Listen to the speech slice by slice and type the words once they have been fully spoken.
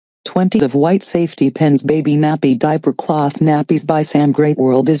20 of white safety pins. Baby nappy diaper cloth. Nappies by Sam. Great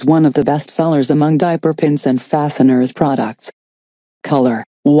World is one of the best sellers among diaper pins and fasteners products. Color,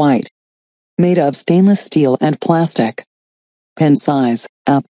 white. Made of stainless steel and plastic. Pin size,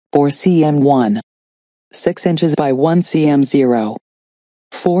 up, 4 cm 1. 6 inches by 1 cm 0.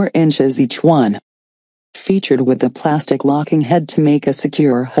 4 inches each one. Featured with the plastic locking head to make a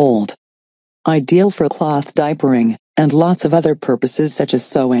secure hold. Ideal for cloth diapering, and lots of other purposes such as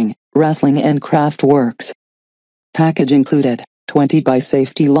sewing, wrestling and craft works. Package included, 20 by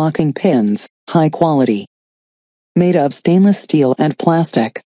safety locking pins, high quality. Made of stainless steel and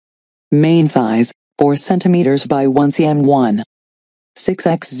plastic. Main size, 4 cm by 1 cm 1.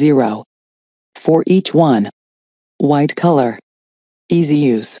 6x0. 4 each one. White color. Easy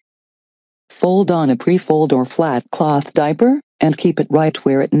use. Fold on a pre-fold or flat cloth diaper, and keep it right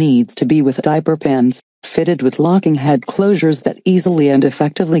where it needs to be with diaper pins, fitted with locking head closures that easily and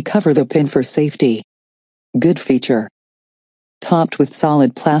effectively cover the pin for safety. Good feature. Topped with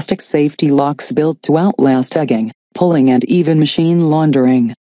solid plastic safety locks built to outlast tugging, pulling and even machine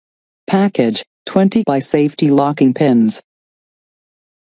laundering. Package, 20 by safety locking pins.